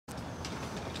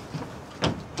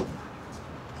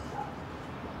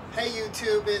Hey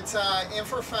YouTube, it's In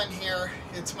For Fun here.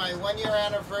 It's my 1-year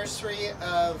anniversary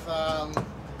of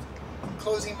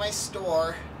closing my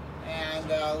store, and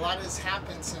a lot has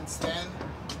happened since then.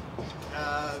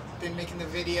 Been making the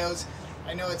videos.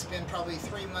 I know it's been probably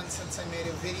 3 months since I made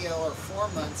a video, or 4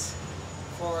 months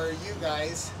for you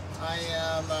guys. I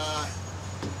am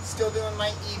still doing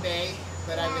my eBay,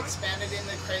 but I've expanded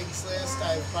into Craigslist.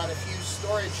 I've bought a few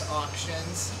storage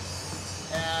auctions.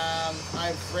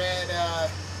 I've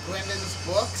read Glendon's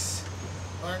books,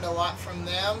 learned a lot from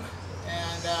them,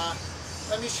 and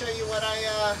let me show you what I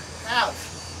have.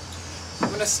 I'm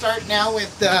going to start now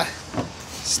with the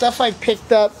stuff I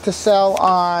picked up to sell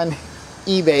on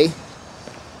eBay.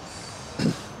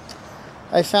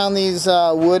 I found these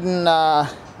wooden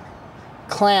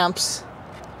clamps.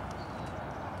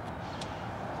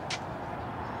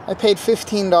 I paid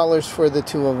 $15 for the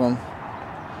 2 of them.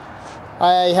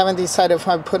 I haven't decided if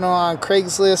I'm putting them on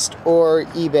Craigslist or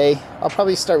eBay. I'll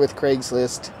probably start with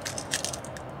Craigslist.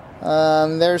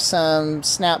 There's some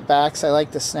snapbacks. I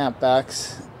like the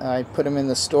snapbacks. I put them in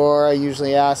the store. I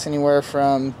usually ask anywhere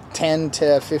from $10 to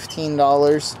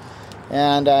 $15,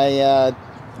 and I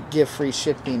give free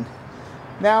shipping.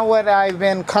 Now what I've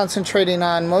been concentrating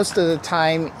on most of the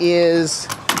time is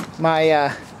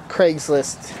my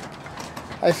Craigslist.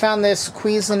 I found this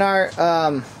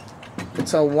Cuisinart,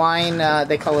 it's a wine,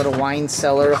 they call it a wine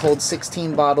cellar. It holds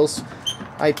 16 bottles.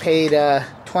 I paid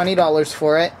 $20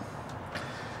 for it,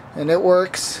 and it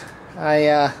works.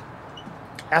 I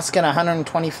asking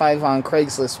 $125 on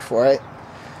Craigslist for it.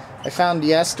 I found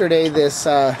yesterday this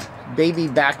baby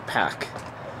backpack.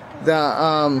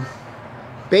 The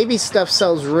baby stuff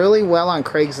sells really well on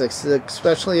Craigslist,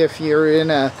 especially if you're in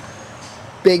a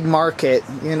big market.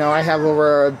 You know, I have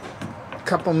over a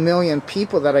couple million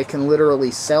people that I can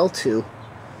literally sell to.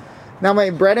 Now my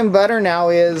bread and butter now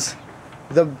is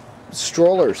the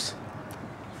strollers.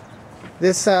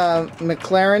 This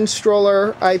McLaren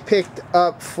stroller I picked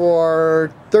up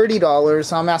for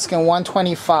 $30. I'm asking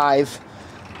 $125.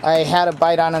 I had a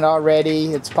bite on it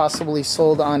already. It's possibly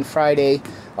sold on Friday,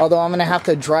 although I'm gonna have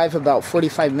to drive about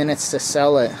 45 minutes to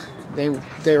sell it.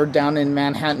 They're down in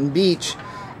Manhattan Beach,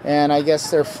 and I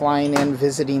guess they're flying in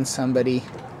visiting somebody.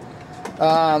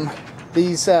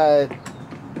 These they're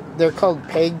called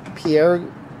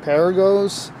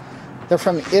Perigos. They're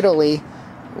from Italy.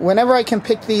 Whenever I can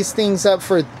pick these things up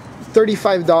for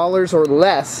 $35 or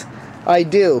less, I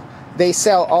do. They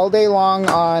sell all day long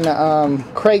on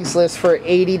Craigslist for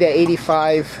 $80 to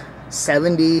 $85,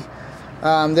 $70.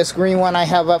 This green one I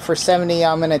have up for $70.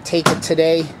 I'm gonna take it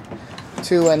today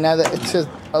to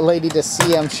a lady to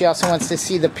see him. She also wants to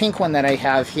see the pink one that I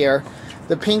have here.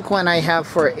 The pink one I have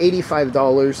for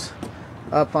 $85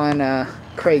 up on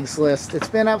Craigslist. It's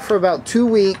been up for about 2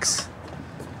 weeks,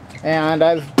 and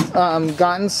I've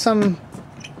gotten some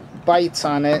bites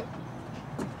on it.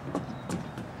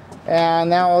 And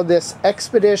now this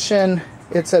Expedition,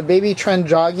 it's a baby trend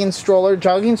jogging stroller.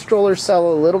 Jogging strollers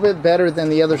sell a little bit better than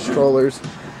the other strollers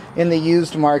in the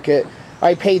used market.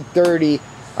 I paid $30.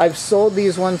 I've sold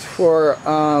these ones for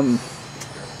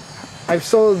I've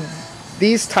sold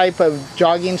these type of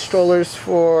jogging strollers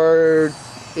for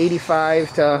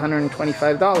 $85 to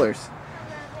 $125.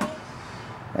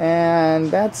 And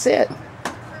that's it.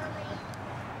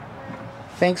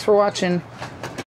 Thanks for watching.